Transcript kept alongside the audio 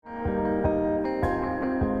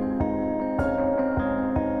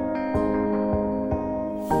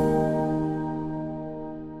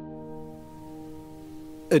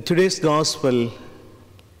Today's Gospel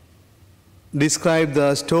describes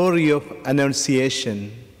the story of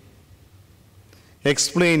Annunciation,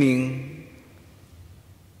 explaining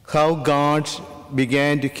how God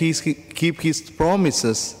began to keep his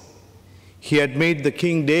promises he had made the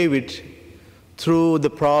King David through the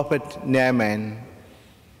prophet Naaman,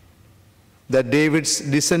 that David's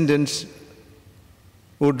descendants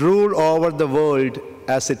would rule over the world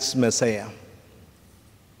as its Messiah.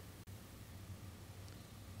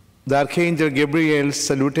 The Archangel Gabriel's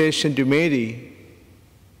salutation to Mary,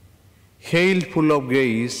 "Hail, full of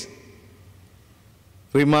grace,"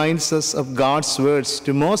 reminds us of God's words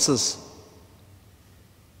to Moses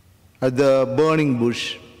at the burning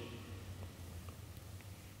bush.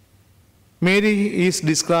 Mary is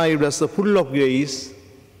described as the full of grace,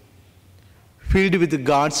 filled with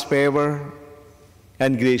God's favor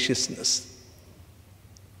and graciousness.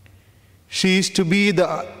 She is to be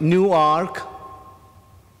the new ark,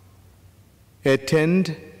 a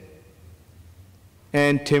tent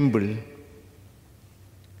and temple.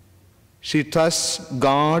 She trusts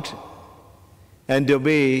God and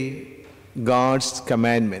obeys God's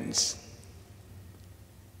commandments.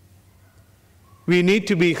 We need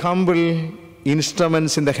to be humble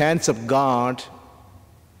instruments in the hands of God,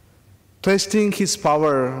 trusting His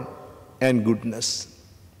power and goodness.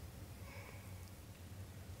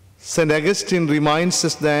 St. Augustine reminds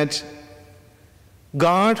us that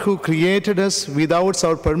God, who created us without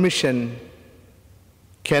our permission,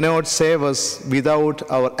 cannot save us without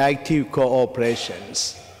our active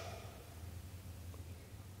cooperations.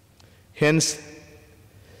 Hence,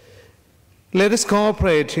 let us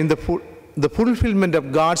cooperate in the fulfillment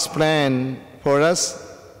of God's plan for us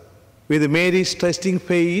with Mary's trusting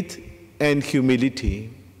faith and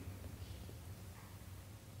humility.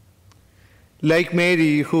 Like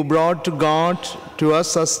Mary, who brought to God to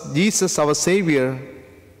us as Jesus our Savior,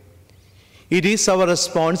 it is our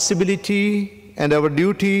responsibility and our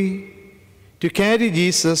duty to carry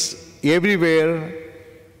Jesus everywhere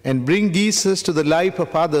and bring Jesus to the life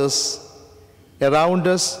of others around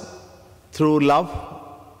us through love,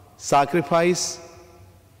 sacrifice,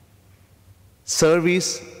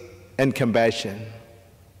 service, and compassion,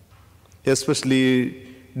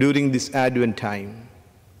 especially during this Advent time.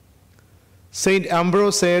 Saint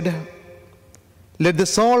Ambrose said, "Let the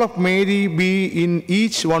soul of Mary be in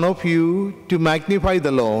each one of you to magnify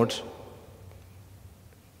the Lord.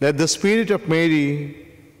 Let the spirit of Mary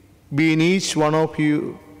be in each one of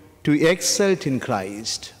you to exult in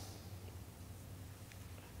Christ."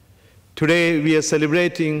 Today we are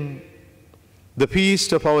celebrating the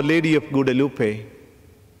feast of Our Lady of Guadalupe.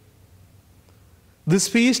 This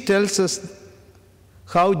feast tells us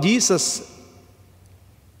how Jesus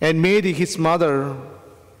and Mary, his mother,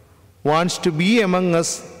 wants to be among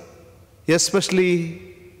us, especially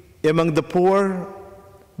among the poor,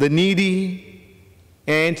 the needy,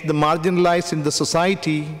 and the marginalized in the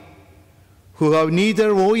society who have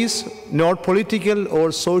neither voice nor political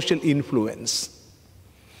or social influence.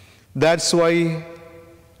 That's why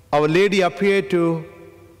Our Lady appeared to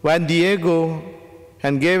Juan Diego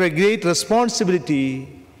and gave a great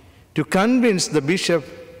responsibility to convince the bishop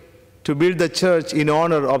to build the church in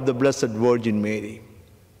honor of the Blessed Virgin Mary.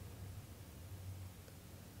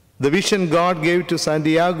 The vision God gave to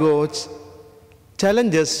Santiago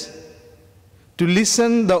challenges to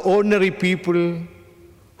listen the ordinary people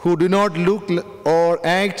who do not look or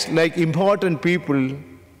act like important people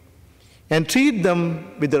and treat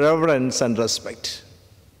them with reverence and respect.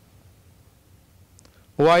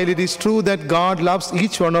 While it is true that God loves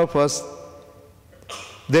each one of us,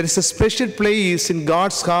 there is a special place in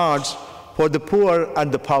God's heart for the poor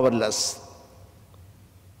and the powerless.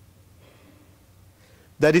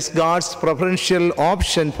 That is God's preferential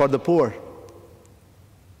option for the poor.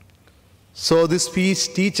 So this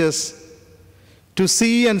feast teaches to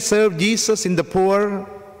see and serve Jesus in the poor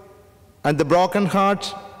and the broken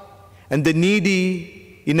heart and the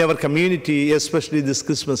needy in our community, especially this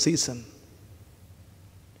Christmas season.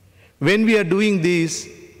 When we are doing this,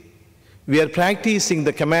 we are practicing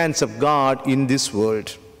the commands of God in this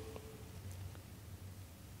world.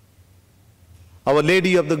 Our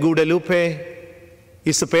Lady of the Guadalupe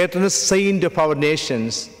is the patroness saint of our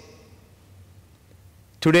nations.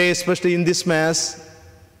 Today, especially in this Mass,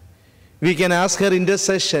 we can ask her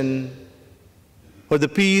intercession for the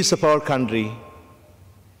peace of our country.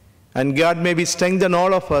 And God may be strengthen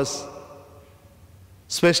all of us,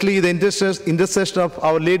 especially the intercession of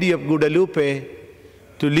Our Lady of Guadalupe,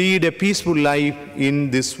 to lead a peaceful life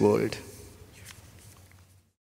in this world.